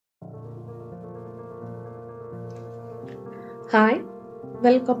Hi,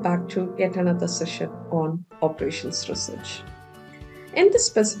 welcome back to yet another session on operations research. In this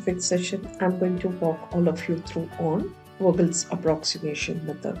specific session, I'm going to walk all of you through on Vogel's approximation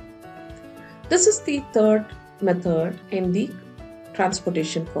method. This is the third method in the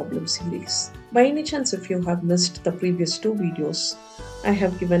transportation problem series. By any chance, if you have missed the previous two videos, I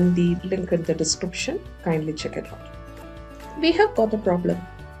have given the link in the description. Kindly check it out. We have got a problem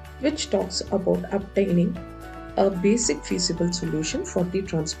which talks about obtaining a basic feasible solution for the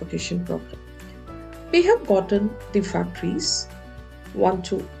transportation problem. We have gotten the factories 1,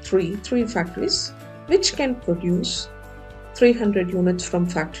 2, 3 factories which can produce 300 units from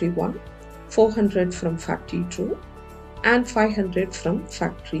factory 1, 400 from factory 2 and 500 from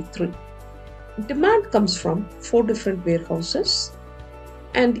factory 3. Demand comes from 4 different warehouses,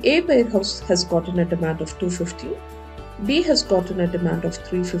 and A warehouse has gotten a demand of 250, B has gotten a demand of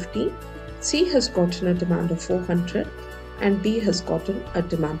 350, C has gotten a demand of 400 and D has gotten a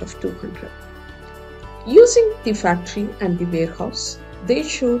demand of 200. Using the factory and the warehouse, they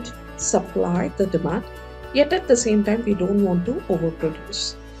should supply the demand, yet at the same time we don't want to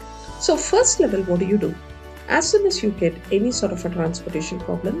overproduce. So first level, what do? As soon as you get any sort of a transportation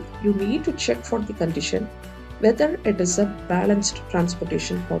problem, you need to check for the condition whether it is a balanced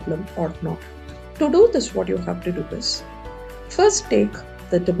transportation problem or not. To do this, what you have to do is first take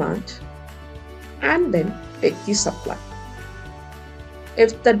the demand and then take the supply.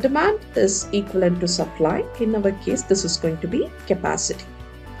 If the demand is equivalent to supply, in our case this is going to be capacity.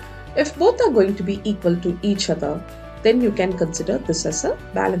 If both are going to be equal to each other, then you can consider this as a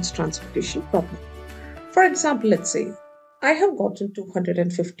balanced transportation problem. For example, let's say I have gotten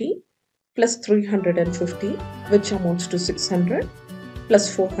 250 plus 350, which amounts to 600,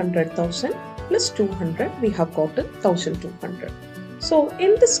 plus 400,000 plus 200, we have gotten 1200. So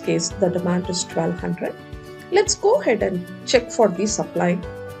in this case, the demand is 1200. Let's go ahead and check for the supply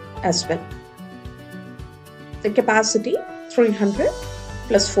as well. The capacity 300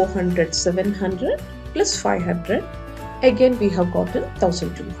 plus 400, 700 plus 500. Again, we have gotten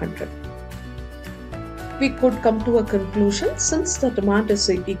 1200. We could come to a conclusion, since the demand is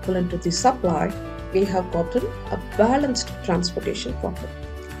equivalent to the supply, we have gotten a balanced transportation problem.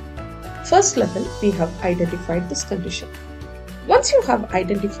 First level, we have identified this condition. Once you have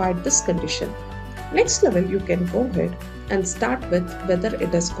identified this condition, next level you can go ahead and start with whether it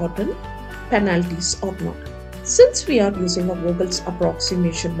has gotten penalties or not. Since we are using a Vogel's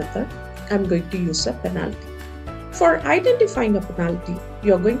approximation method, I am going to use a penalty. For identifying a penalty,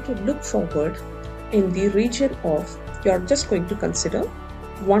 you are going to look forward in the region of, you are just going to consider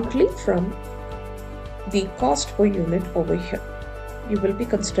only from the cost per unit over here. You will be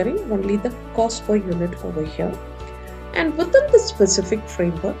considering only the cost per unit over here. And within the specific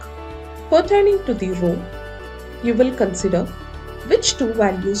framework pertaining to the row, you will consider which two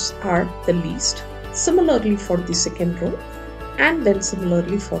values are the least, similarly for the second row, and then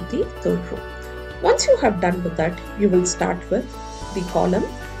similarly for the third row. Once you have done with that, you will start with the column,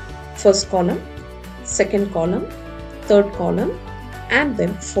 first column, second column, third column, and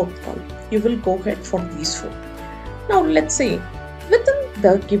then fourth column. You will go ahead for these 4. Now let's say within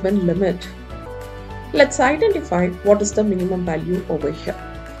the given limit, let's identify what is the minimum value over here.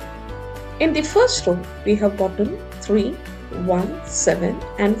 In the first row, we have gotten 3, 1, 7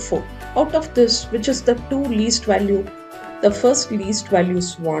 and 4. Out of this, which is the 2 least value, the first least value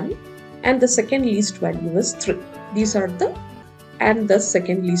is 1 and the second least value is 3. These are the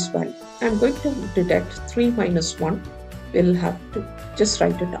second least value. I am going to deduct 3 minus 1. We'll have to just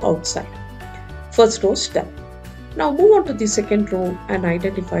write it outside. First row is done. Now move on to the second row and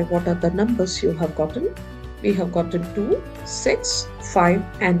identify what are the numbers you have gotten. We have gotten 2, 6, 5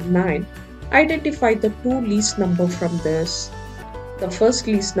 and 9. Identify the 2 least number from this. The first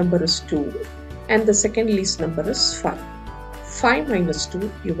least number is 2 and the second least number is 5. 5 minus 2,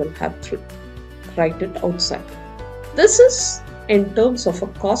 you will have 3. Write it outside. This is in terms of a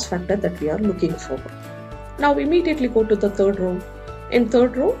cost factor that we are looking for. Now immediately go to the third row. In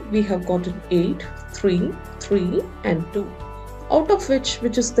third row, we have gotten 8, 3, 3 and 2. Out of which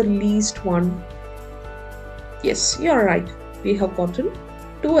is the least one? Yes, you are right. We have gotten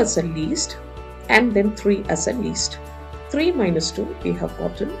 2 as a least and then 3 as a least. 3 minus 2, we have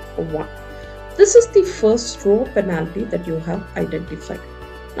gotten 1. This is the first row penalty that you have identified.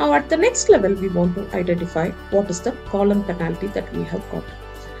 Now at the next level, we want to identify what is the column penalty that we have got.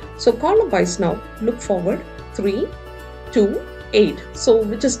 So column wise now, look forward 3, 2, 8. So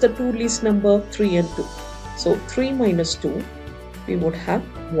which is the 2 least number? 3 and 2. So 3 minus 2, we would have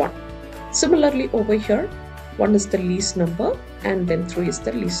 1. Similarly over here, 1 is the least number and then 3 is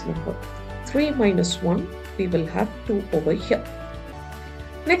the least number. 3 minus 1, we will have 2 over here.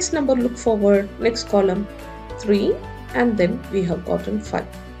 Next number, look forward, next column 3, and then we have gotten 5.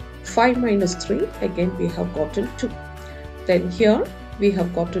 5 minus 3, again we have gotten 2. Then here we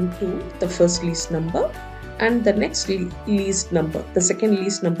have gotten 2, the first least number, and the next least number, the second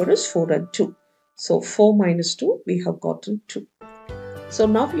least number is 4 and 2. So 4 minus 2, we have gotten 2. So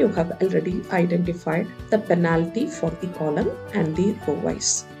now you have already identified the penalty for the column and the row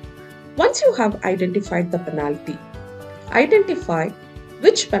wise. Once you have identified the penalty, identify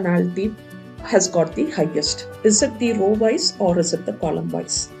which penalty has got the highest. Is it the row wise or is it the column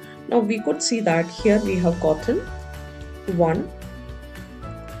wise? Now we could see that here we have gotten 1,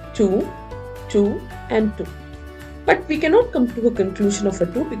 2, 2 and 2. But we cannot come to a conclusion of a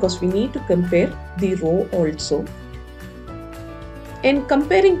 2 because we need to compare the row also. In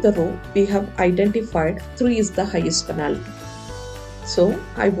comparing the row, we have identified 3 is the highest penalty. So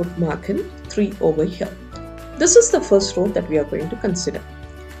I would mark in 3 over here. This is the first row that we are going to consider.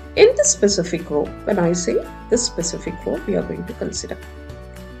 In this specific row, when I say this specific row, we are going to consider.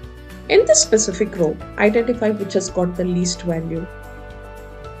 In this specific row, identify which has got the least value.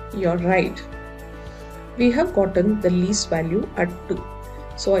 You're right. We have gotten the least value at 2.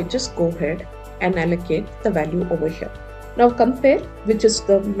 So I just go ahead and allocate the value over here. Now compare which is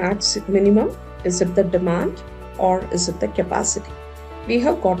the max minimum. Is it the demand or is it the capacity? We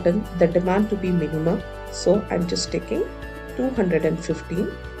have gotten the demand to be minimum. So I'm just taking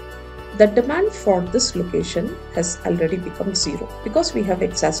 215. The demand for this location has already become 0 because we have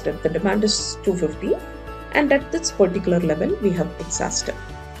exhausted. The demand is 250 and at this particular level we have exhausted.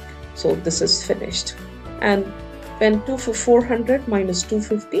 So this is finished. And when 400 minus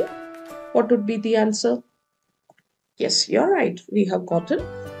 250, what would be the answer? Yes, you're right. We have gotten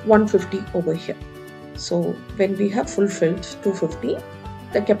 150 over here. So when we have fulfilled 250,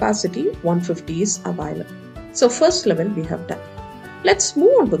 the capacity 150 is available. So first level we have done. Let's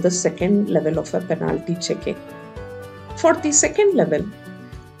move on to the second level of a penalty checking. For the second level,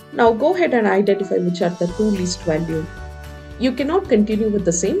 now go ahead and identify which are the 2 least value. You cannot continue with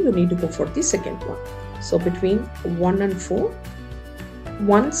the same, you need to go for the second one. So between 1 and 4,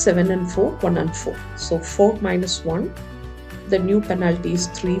 1, 7 and 4, 1 and 4. So 4 minus 1, the new penalty is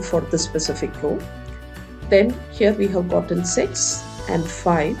 3 for this specific row. Then here we have gotten 6 and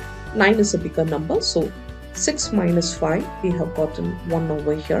 5. 9 is a bigger number, so 6 minus 5, we have gotten 1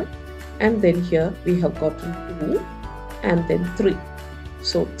 over here. And then here we have gotten 2 and then 3.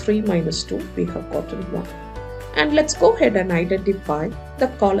 So 3 minus 2, we have gotten 1. And let's go ahead and identify the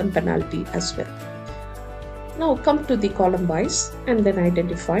column penalty as well. Now come to the column wise and then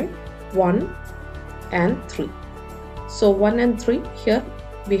identify 1 and 3. So 1 and 3 here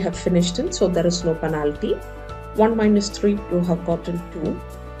we have finished in, so there is no penalty. 1 minus 3, you have gotten 2.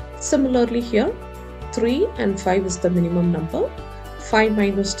 Similarly here 3 and 5 is the minimum number. 5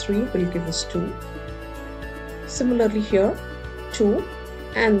 minus 3 will give us 2. Similarly here 2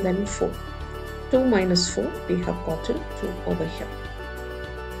 and then 4. 2 minus 4, we have gotten 2 over here.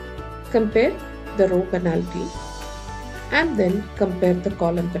 Compare the row penalty and then compare the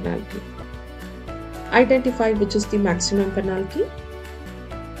column penalty. Identify which is the maximum penalty.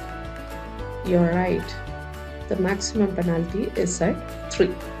 You're right. The maximum penalty is at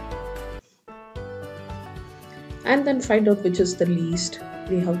 3. And then find out which is the least.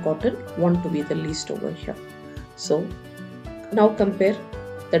 We have gotten 1 to be the least over here. So now compare.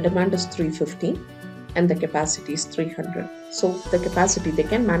 The demand is 350 and the capacity is 300. So the capacity, they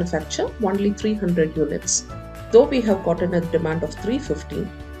can manufacture only 300 units. Though we have gotten a demand of 350,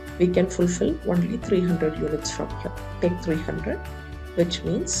 we can fulfill only 300 units from here. Take 300, which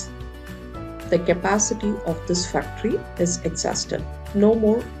means the capacity of this factory is exhausted. No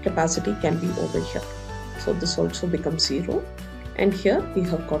more capacity can be over here. So this also becomes 0. And here we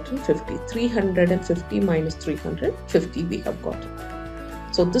have gotten 50. 350 minus 300, 50 we have gotten.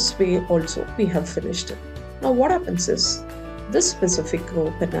 So this way also we have finished it. Now what happens is this specific row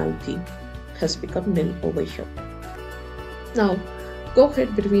penalty has become nil over here. Now go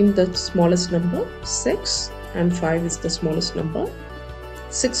ahead between the smallest number 6 and 5 is the smallest number.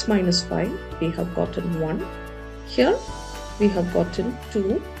 6 minus 5 we have gotten 1. Here we have gotten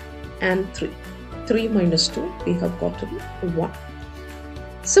 2 and 3. 3 minus 2 we have gotten 1.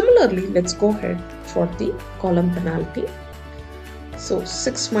 Similarly, let's go ahead for the column penalty. So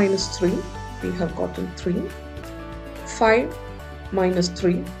 6 minus 3, we have gotten 3. 5 minus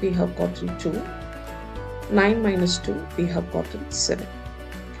 3, we have gotten 2. 9 minus 2, we have gotten 7.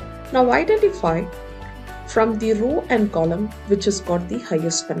 Now identify from the row and column which has got the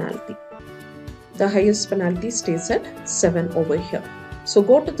highest penalty. The highest penalty stays at 7 over here. So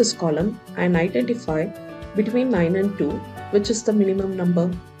go to this column and identify between 9 and 2, which is the minimum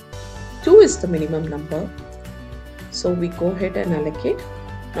number? 2 is the minimum number. So we go ahead and allocate.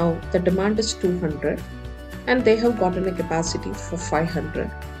 Now the demand is 200 and they have gotten a capacity for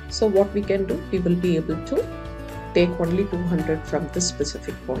 500. So what we can do, we will be able to take only 200 from this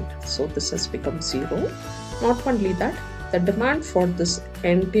specific point. So this has become 0. Not only that, the demand for this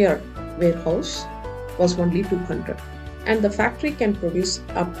entire warehouse was only 200 and the factory can produce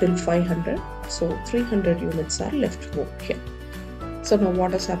up till 500. So 300 units are left over here. So now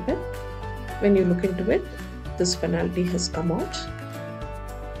what has happened? When you look into it, this penalty has come out,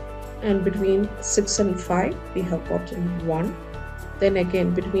 and between 6 and 5 we have gotten 1. Then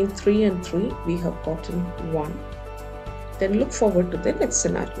again between 3 and 3 we have gotten 1. Then look forward to the next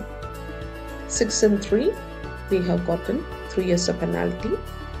scenario. 6 and 3 we have gotten 3 as a penalty.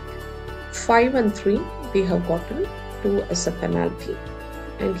 5 and 3 we have gotten 2 as a penalty,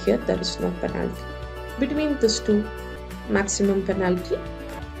 and here there is no penalty. Between these two, maximum penalty,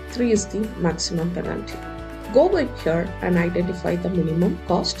 3 is the maximum penalty. Go over here and identify the minimum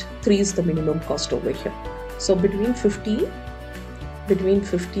cost. 3 is the minimum cost over here. So between 50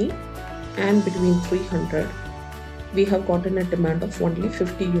 and between 300, we have gotten a demand of only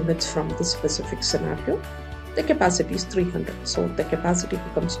 50 units from this specific scenario. The capacity is 300. So the capacity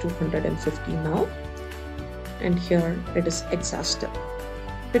becomes 250 now. And here it is exhausted.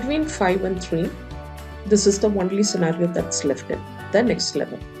 Between 5 and 3, this is the only scenario that's left in the next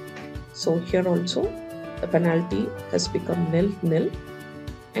level. So here also the penalty has become nil,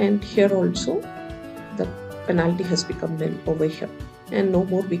 and here also the penalty has become nil over here, and no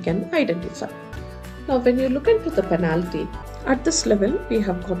more we can identify. Now when you look into the penalty, at this level we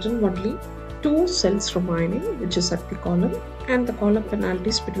have gotten only 2 cells remaining, which is at the column, and the column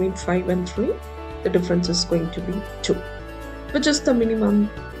penalties between 5 and 3, the difference is going to be 2, which is the minimum.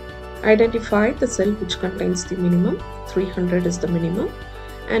 Identify the cell which contains the minimum. 300 is the minimum,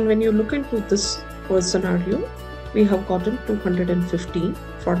 and when you look into this first scenario, we have gotten 215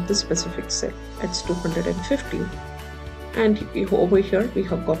 for this specific cell. It's 215, and over here we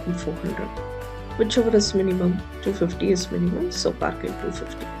have gotten 400. Whichever is minimum, 250 is minimum, so park in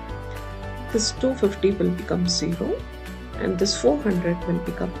 250. This 250 will become 0, and this 400 will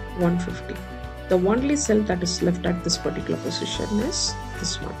become 150. The only cell that is left at this particular position is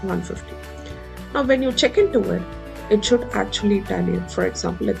this one, 150. Now when you check into it, it should actually tally. For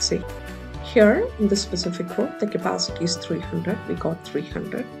example, let's say here in this specific row, the capacity is 300, we got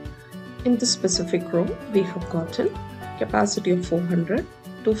 300. In this specific row, we have gotten capacity of 400,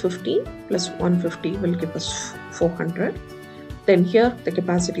 250 plus 150 will give us 400. Then here the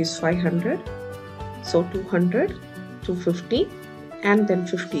capacity is 500, so 200, 250, and then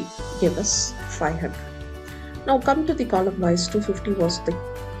 50 give us 500. Now come to the column wise. 250 was the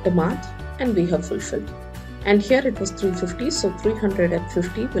demand and we have fulfilled, and here it was 350, so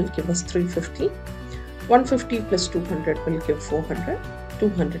 350 will give us 350. 150 plus 200 will give 400,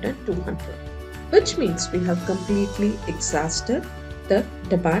 200 and 200, which means we have completely exhausted the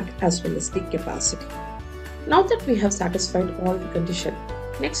demand as well as the capacity. Now that we have satisfied all the conditions,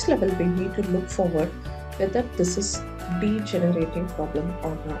 next level we need to look forward whether this is degenerating problem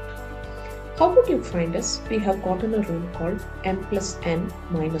or not. How would you find this? We have gotten a rule called m plus n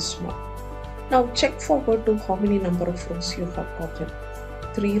minus 1. Now check forward to how many number of rows you have gotten.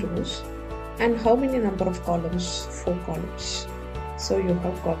 3 rows. And how many number of columns? 4 columns. So you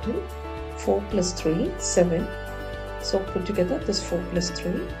have gotten 4 plus 3, 7. So put together this 4 plus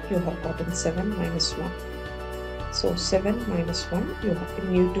 3, you have gotten 7 minus 1. So 7 minus 1, you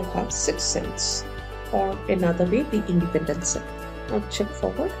need to have 6 cells, or another way, the independent cell. Now check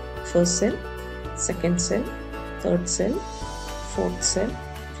forward. First cell, second cell, third cell, fourth cell,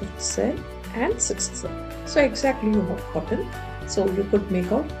 fifth cell, and sixth cell. So exactly you have gotten. So you could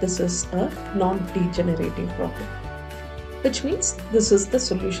make out this is a non-degenerating problem, which means this is the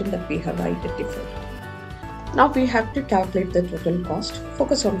solution that we have identified. Now we have to calculate the total cost.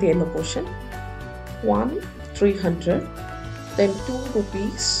 Focus on the yellow portion. 1, 300, then 2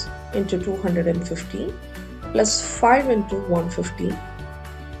 rupees into 250 plus 5 into 150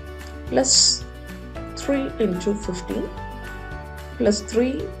 plus 3 into 50 plus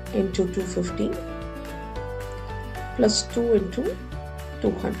 3 into 250 plus 2 into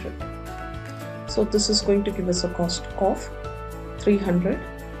 200. So this is going to give us a cost of 300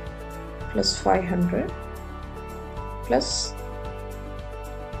 plus 500 plus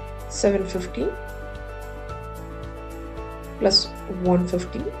 750 plus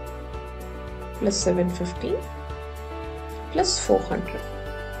 150 plus 750 plus 400.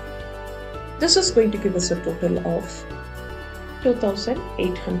 This is going to give us a total of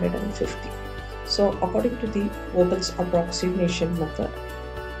 2850. So according to the Vogel's approximation method,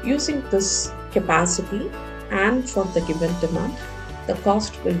 using this capacity and for the given demand, the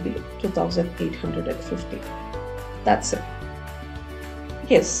cost will be 2,850. That's it.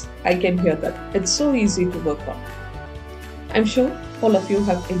 Yes, I can hear that. It's so easy to work on. I'm sure all of you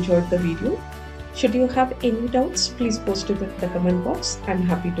have enjoyed the video. Should you have any doubts, please post it in the comment box. I'm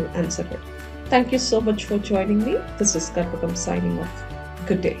happy to answer it. Thank you so much for joining me. This is Karpakam signing off.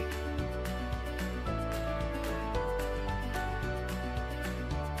 Good day.